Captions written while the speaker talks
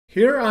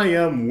Here I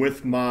am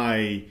with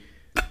my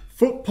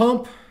foot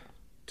pump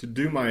to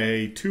do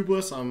my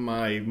tubeless on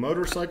my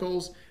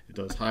motorcycles. It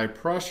does high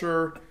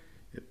pressure.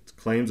 It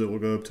claims it will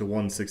go up to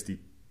 160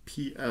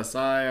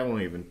 PSI. I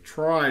won't even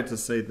try to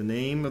say the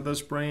name of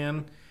this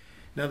brand.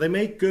 Now they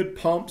make good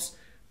pumps,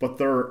 but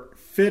their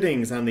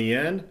fittings on the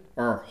end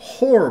are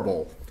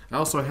horrible. I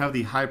also have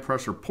the high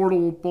pressure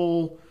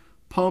portable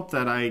pump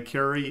that I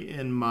carry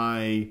in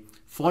my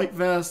flight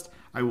vest.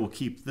 I will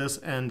keep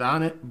this end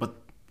on it, but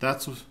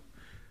that's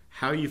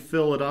how you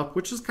fill it up,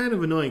 which is kind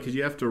of annoying because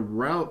you have to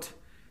route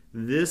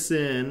this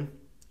in,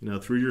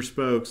 through your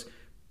spokes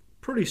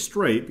pretty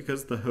straight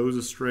because the hose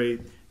is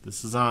straight.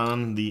 This is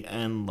on the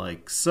end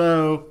like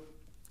so.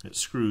 It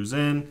screws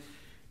in,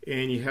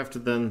 and you have to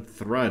then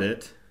thread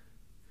it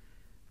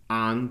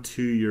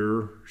onto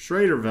your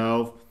Schrader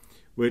valve,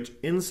 which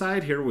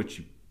inside here, which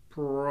you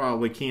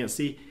probably can't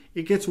see,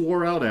 it gets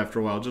wore out after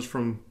a while just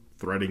from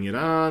threading it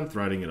on,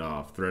 threading it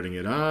off, threading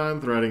it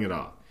on, threading it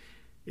off.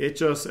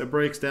 It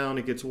breaks down,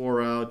 it gets wore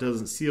out,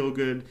 doesn't seal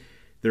good.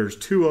 There's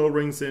 2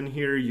 O-rings in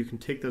here. You can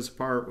take this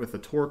apart with a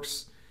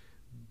Torx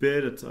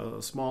bit. It's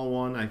a small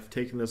one. I've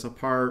taken this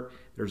apart.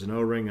 There's an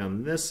O-ring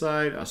on this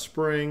side, a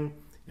spring,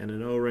 and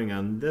an O-ring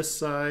on this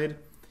side.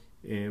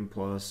 And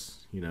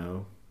plus,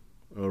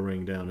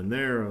 O-ring down in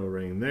there,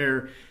 O-ring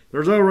there.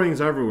 There's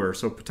O-rings everywhere,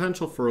 so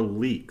potential for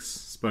leaks,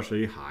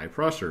 especially high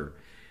pressure.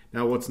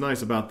 Now what's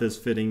nice about this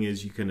fitting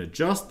is you can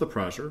adjust the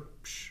pressure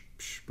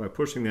by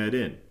pushing that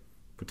in.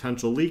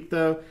 Potential leak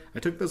though, I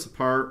took this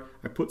apart,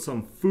 I put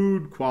some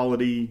food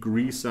quality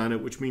grease on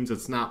it, which means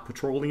it's not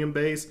petroleum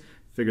based.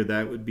 Figured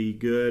that would be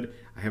good.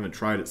 I haven't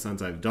tried it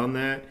since I've done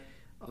that.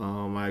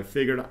 I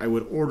figured I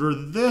would order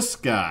this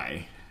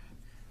guy.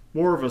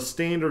 More of a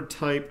standard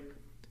type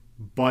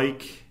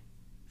bike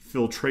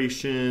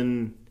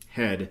filtration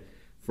head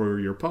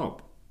for your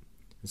pump.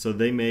 And so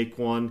they make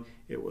one.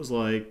 It was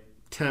like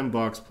 10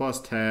 bucks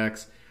plus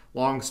tax.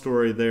 Long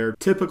story there.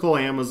 Typical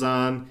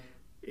Amazon.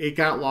 It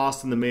got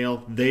lost in the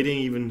mail. They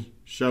didn't even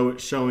show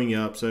it showing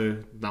up,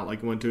 so not like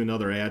it went to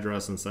another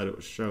address and said it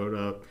was showed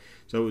up.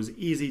 So it was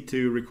easy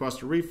to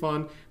request a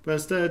refund, but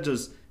instead of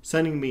just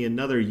sending me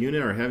another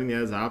unit or having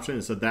that as an option,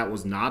 it said that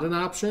was not an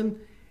option,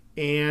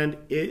 and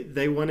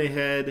they went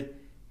ahead,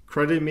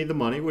 credited me the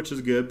money, which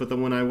is good, but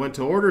then when I went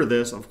to order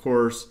this, of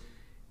course,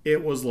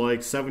 it was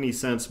like 70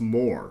 cents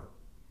more,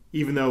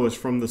 even though it was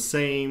from the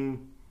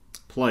same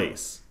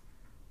place.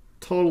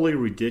 Totally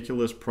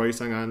ridiculous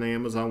pricing on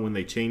Amazon when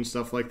they change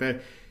stuff like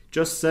that.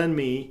 Just send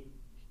me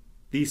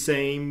the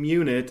same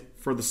unit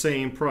for the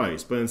same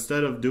price. But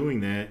instead of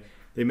doing that,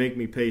 they make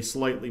me pay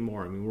slightly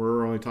more. I mean,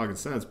 we're only talking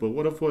cents, but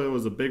what if it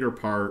was a bigger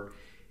part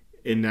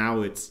and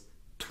now it's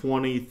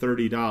 $20,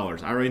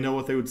 $30? I already know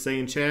what they would say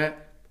in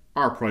chat.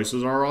 Our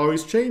prices are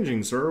always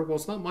changing, sir. Well,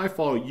 it's not my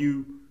fault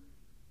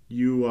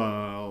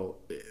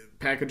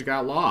package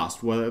got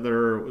lost,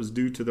 whether it was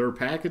due to their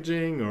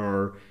packaging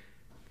or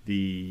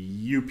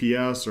the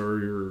UPS or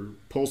your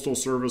postal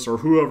service or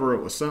whoever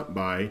it was sent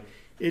by.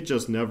 It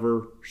just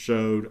never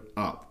showed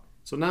up.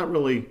 So not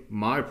really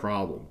my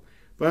problem.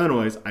 But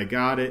anyways, I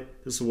got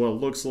it. This is what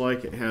it looks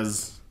like. It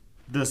has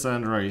this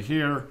end right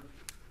here.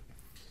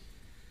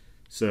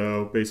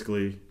 So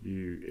basically,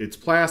 it's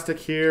plastic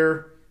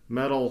here,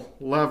 metal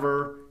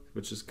lever,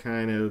 which is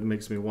kind of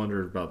makes me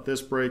wonder about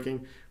this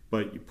breaking.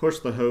 But you push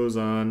the hose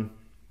on,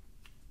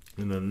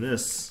 and then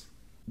this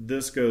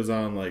goes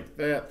on like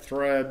that,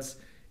 threads.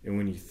 And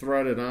when you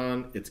thread it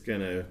on, it's going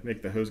to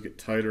make the hose get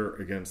tighter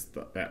against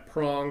that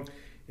prong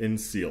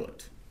and seal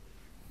it.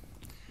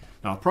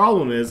 Now, the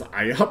problem is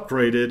I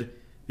upgraded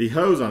the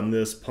hose on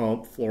this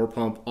pump, floor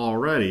pump,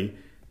 already.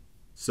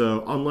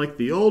 So unlike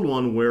the old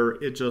one where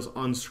it just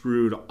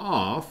unscrewed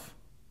off,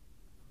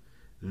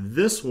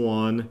 this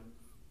one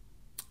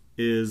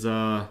is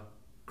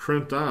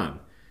crimped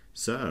on.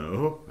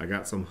 So I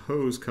got some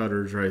hose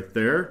cutters right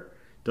there,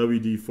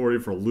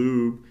 WD-40 for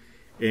lube.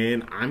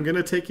 And I'm going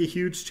to take a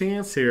huge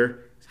chance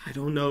here. I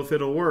don't know if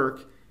it'll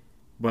work,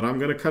 but I'm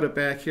going to cut it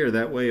back here.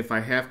 That way, if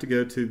I have to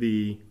go to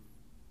the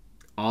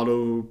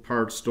auto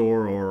parts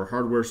store or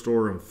hardware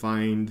store and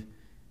find,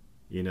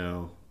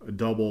 a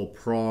double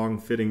prong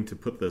fitting to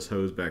put this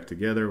hose back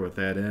together with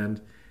that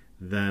end,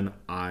 then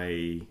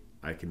I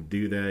can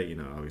do that.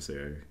 Obviously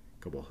a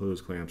couple of hose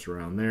clamps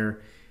around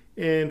there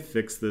and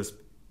fix this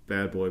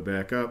bad boy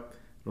back up.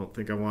 I don't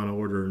think I want to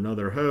order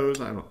another hose.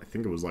 I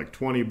think it was like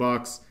 20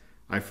 bucks.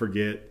 I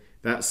forget.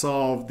 That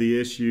solved the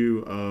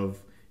issue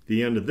of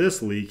the end of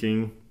this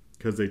leaking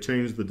because they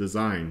changed the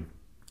design.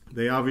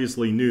 They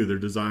obviously knew their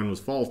design was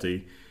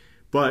faulty,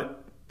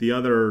 but the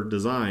other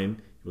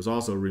design was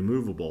also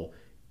removable.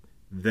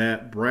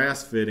 That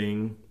brass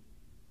fitting,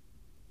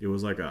 it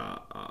was like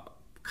a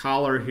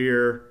collar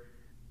here,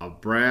 a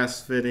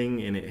brass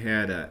fitting, and it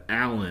had an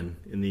Allen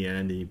in the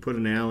end. And you put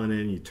an Allen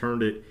in, you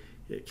turned it,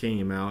 it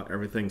came out,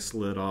 everything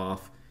slid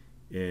off.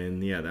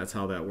 And yeah, that's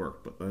how that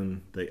worked. But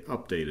then they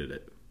updated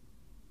it.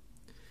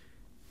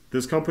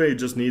 This company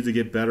just needs to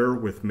get better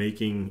with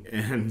making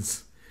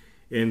ends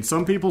And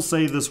some people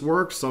say this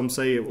works, some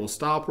say it will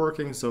stop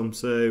working, some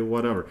say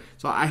whatever.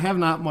 So I have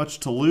not much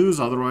to lose,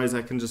 otherwise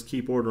I can just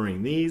keep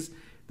ordering these.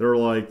 They're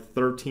like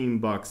 13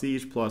 bucks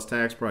each plus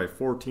tax, probably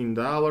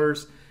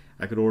 $14.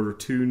 I could order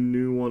 2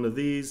 new one of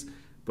these,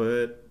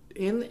 but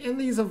and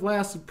these have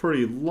lasted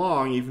pretty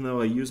long, even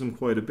though I use them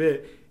quite a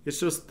bit. It's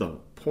just the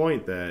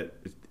point that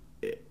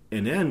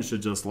an end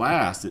should just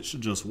last. It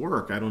should just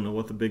work. I don't know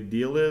what the big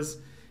deal is.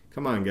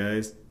 Come on,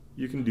 guys.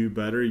 You can do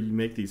better. You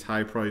make these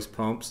high-priced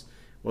pumps.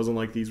 It wasn't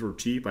like these were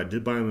cheap. I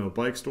did buy them in a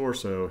bike store,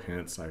 so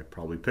hence I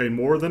probably paid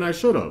more than I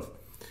should have.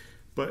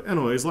 But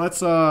anyways,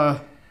 let's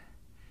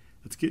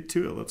get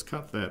to it. Let's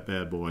cut that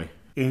bad boy.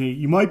 And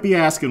you might be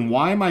asking,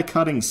 why am I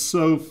cutting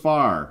so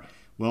far?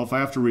 Well, if I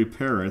have to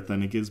repair it,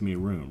 then it gives me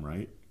room,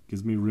 right? It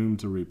gives me room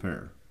to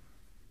repair.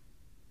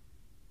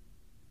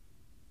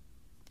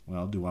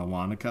 Well, do I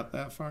want to cut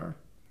that far?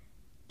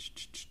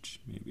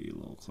 Maybe a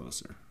little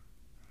closer.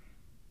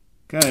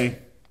 Okay,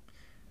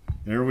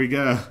 there we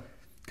go.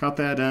 Cut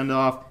that end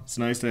off. It's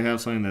nice to have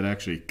something that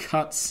actually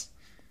cuts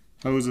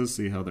hoses.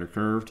 See how they're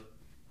curved?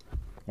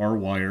 Or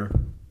wire.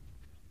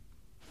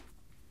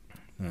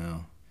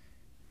 Now,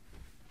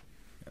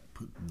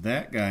 put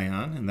that guy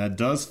on, and that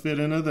does fit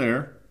into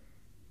there.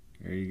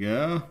 There you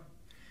go.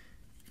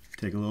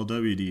 Take a little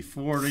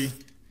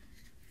WD-40,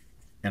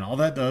 and all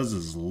that does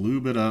is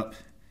lube it up,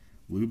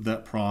 lube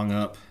that prong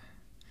up,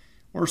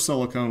 or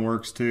silicone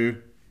works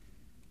too,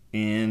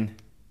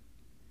 and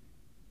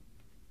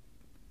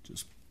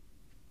just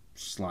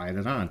slide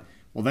it on.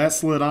 Well, that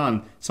slid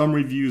on. Some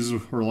reviews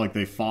were like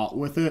they fought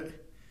with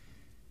it,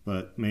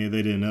 but maybe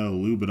they didn't know.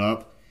 Lube it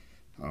up.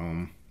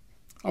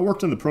 I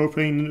worked in the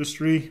propane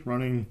industry,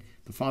 running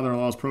the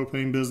father-in-law's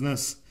propane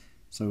business,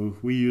 so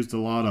we used a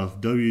lot of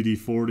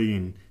WD-40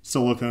 and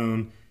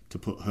silicone to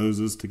put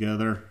hoses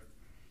together.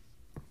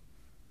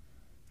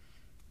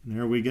 And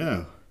there we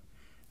go.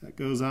 That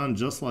goes on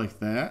just like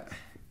that,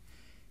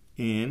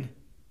 and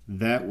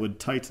that would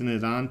tighten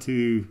it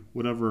onto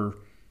whatever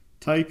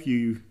type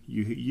you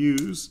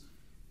use,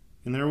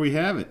 and there we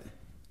have it.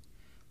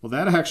 Well,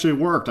 that actually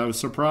worked. I was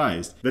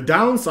surprised. The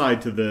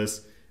downside to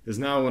this is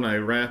now when I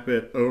wrap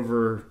it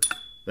over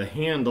the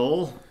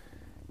handle,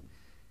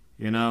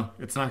 you know,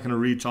 it's not going to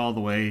reach all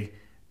the way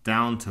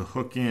down to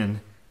hook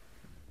in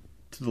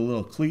to the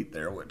little cleat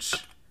there, which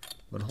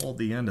would hold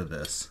the end of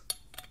this.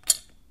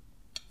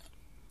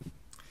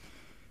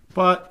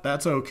 But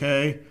that's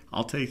okay.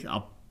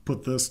 I'll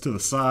put this to the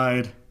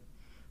side.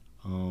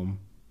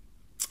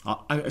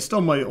 I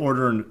still might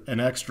order an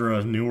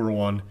extra newer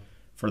one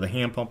for the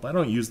hand pump. I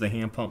don't use the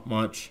hand pump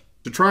much.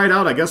 To try it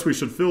out, I guess we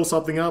should fill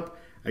something up.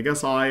 I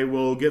guess I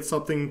will get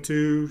something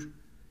to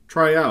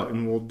try out,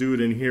 and we'll do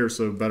it in here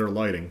so better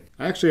lighting.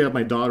 I actually have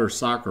my daughter's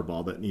soccer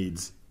ball that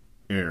needs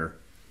air.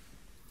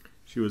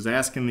 She was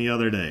asking the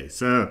other day,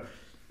 so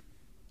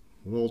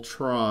we'll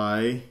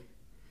try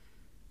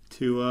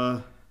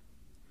to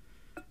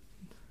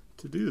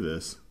do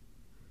this.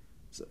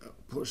 So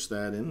push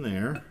that in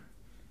there,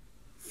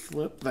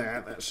 flip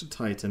that should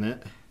tighten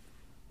it.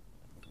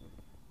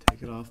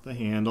 Take it off the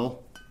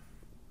handle,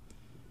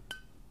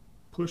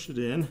 push it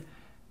in.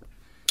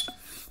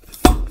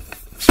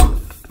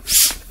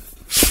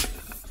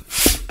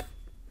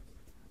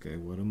 Okay,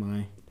 what am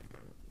I?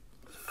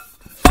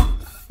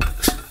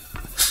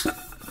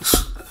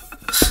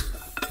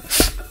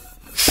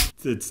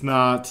 It's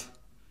not,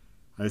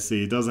 I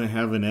see, it doesn't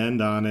have an end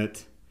on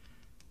it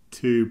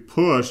to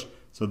push,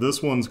 so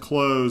this one's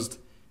closed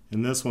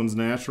and this one's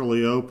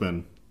naturally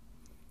open.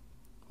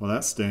 Well,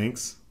 that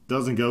stinks.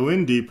 Doesn't go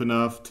in deep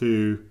enough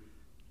to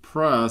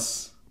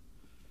press,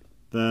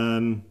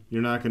 then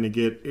you're not going to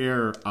get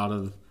air out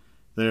of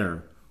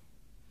there.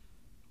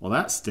 Well,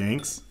 that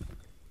stinks.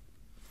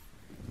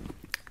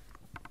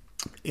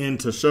 And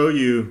to show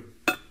you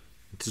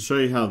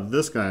how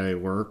this guy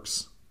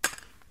works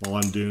while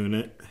I'm doing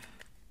it,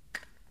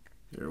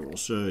 here we'll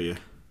show you.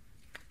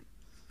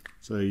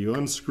 So you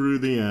unscrew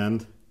the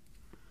end.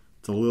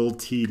 It's a little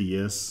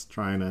tedious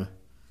trying to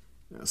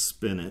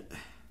spin it.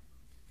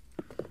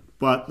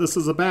 But this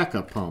is a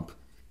backup pump.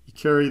 You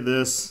carry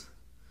this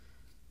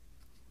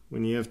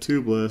when you have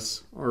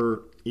tubeless,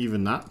 or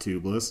even not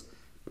tubeless,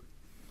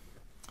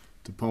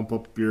 to pump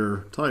up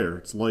your tire.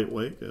 It's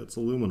lightweight, it's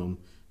aluminum.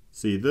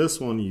 See, this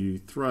one you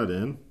thread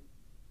in.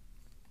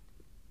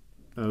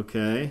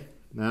 Okay,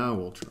 now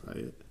we'll try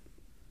it.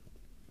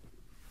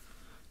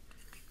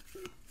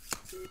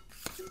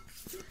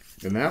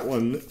 And that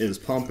one is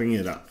pumping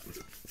it up.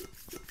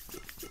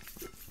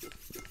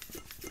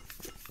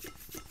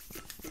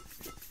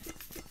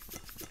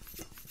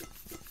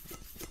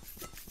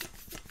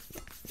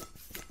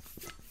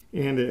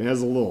 And it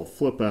has a little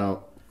flip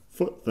out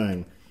foot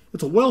thing.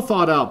 It's a well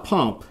thought out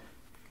pump,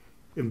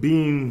 and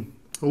being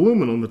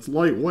aluminum, it's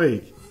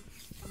lightweight.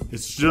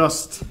 It's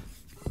just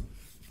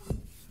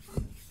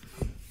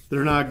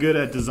they're not good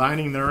at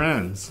designing their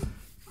ends.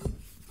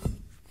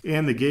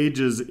 And the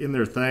gauges in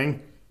their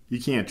thing,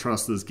 you can't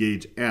trust this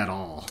gauge at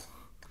all.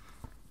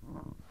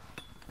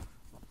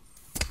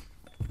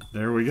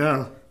 There we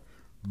go.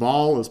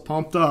 ball is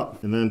pumped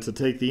up. And then to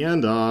take the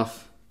end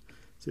off,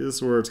 see, this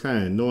is where it's kind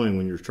of annoying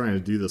when you're trying to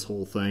do this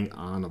whole thing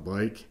on a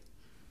bike.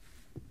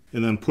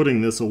 And then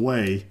putting this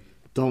away,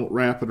 don't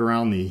wrap it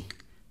around the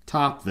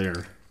top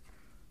there.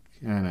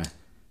 Kind of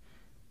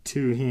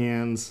two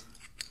hands,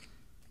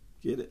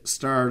 get it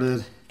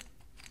started.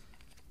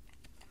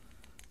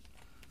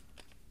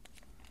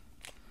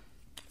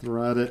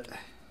 Thread it.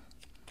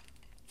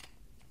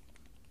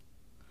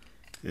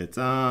 It's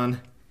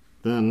on.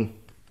 And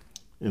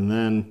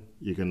then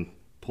you can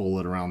pull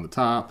it around the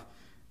top.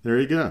 There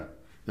you go.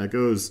 That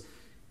goes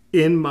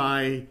in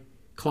my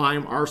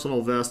Climb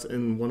Arsenal vest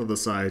in one of the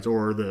sides,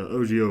 or the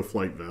OGO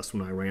flight vest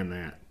when I ran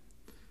that.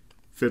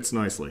 Fits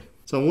nicely.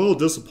 So I'm a little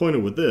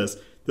disappointed with this.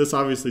 This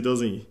obviously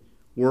doesn't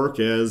work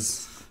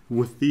as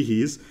with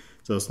these,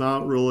 so it's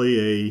not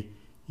really a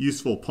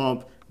useful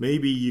pump.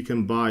 Maybe you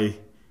can buy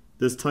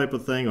this type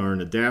of thing or an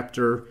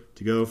adapter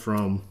to go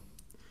from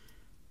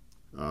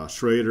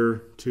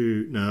Schrader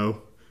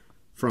to,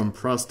 from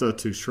Presta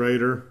to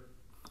Schrader.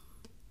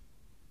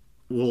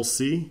 We'll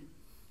see.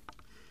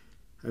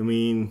 I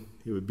mean,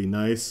 it would be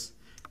nice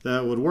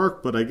that would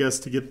work, but I guess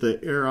to get the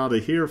air out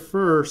of here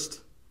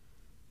first,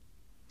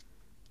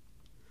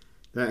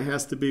 that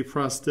has to be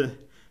pressed in.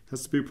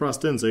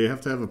 So you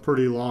have to have a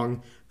pretty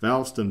long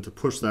valve stem to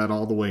push that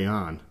all the way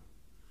on.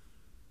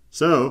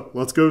 So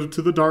let's go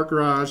to the dark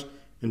garage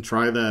and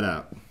try that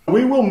out.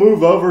 We will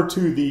move over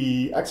to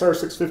the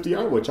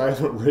XR650R, which I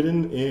haven't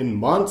ridden in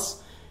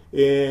months,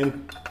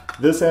 and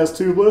this has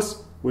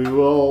tubeless. We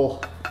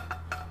will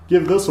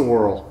give this a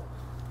whirl.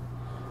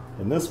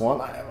 And this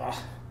one, I have a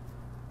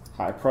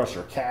high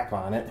pressure cap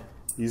on it.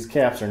 These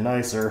caps are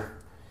nicer.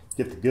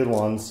 Get the good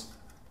ones.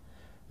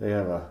 They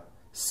have a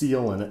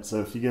seal in it, so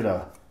if you get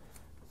a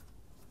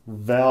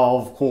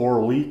valve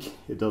core leak,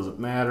 it doesn't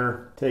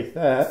matter. Take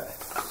that,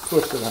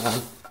 push it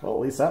on. Well, at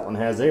least that one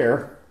has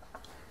air.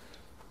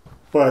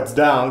 But it's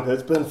down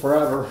because it's been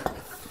forever.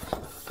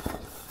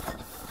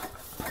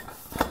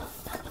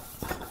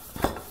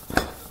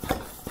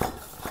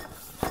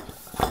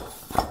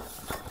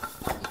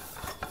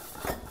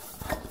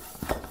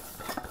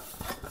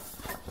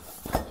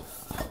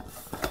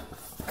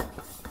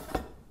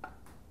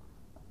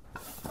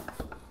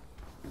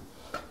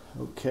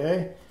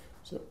 Okay,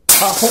 so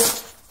pop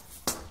it.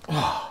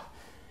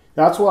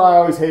 That's what I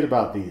always hate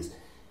about these.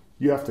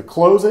 You have to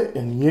close it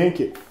and yank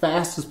it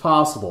fast as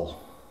possible.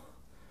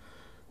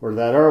 Or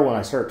that other when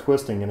I start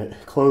twisting and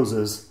it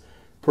closes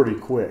pretty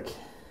quick.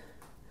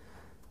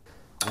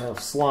 I have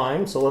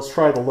slime, so let's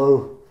try the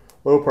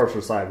low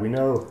pressure side. We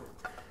know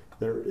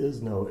there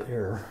is no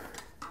air.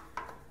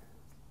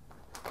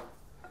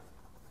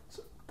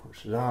 So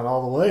push it on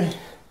all the way.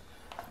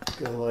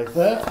 Go like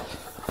that.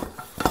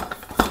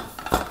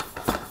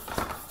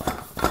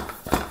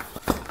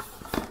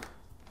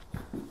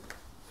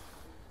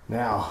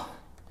 Now,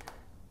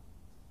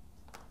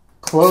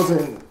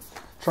 closing,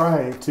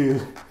 trying to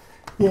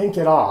yank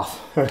it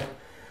off.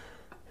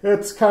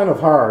 It's kind of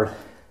hard.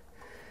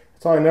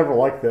 So I never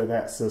liked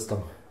that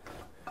system.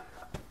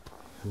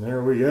 And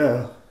there we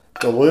go.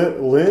 The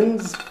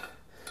lens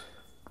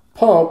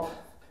pump,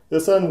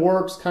 this end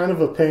works, kind of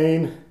a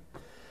pain.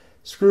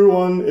 Screw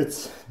one,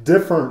 it's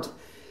different.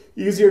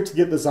 Easier to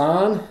get this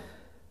on,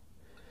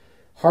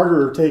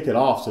 harder to take it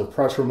off, so the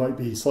pressure might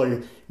be slightly,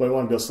 you might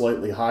want to go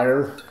slightly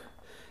higher.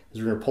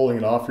 Because when you're pulling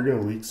it off, you're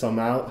going to leak some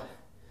out.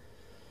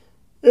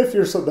 If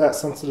you're that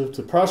sensitive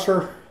to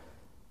pressure,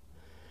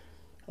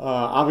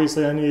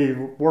 obviously I need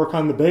to work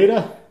on the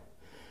beta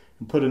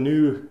and put a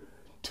new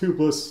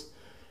tubeless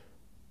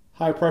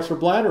high pressure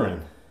bladder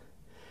in.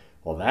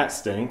 Well, that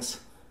stinks.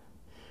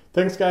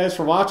 Thanks guys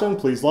for watching.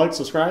 Please like,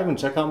 subscribe, and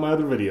check out my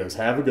other videos.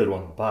 Have a good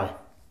one. Bye.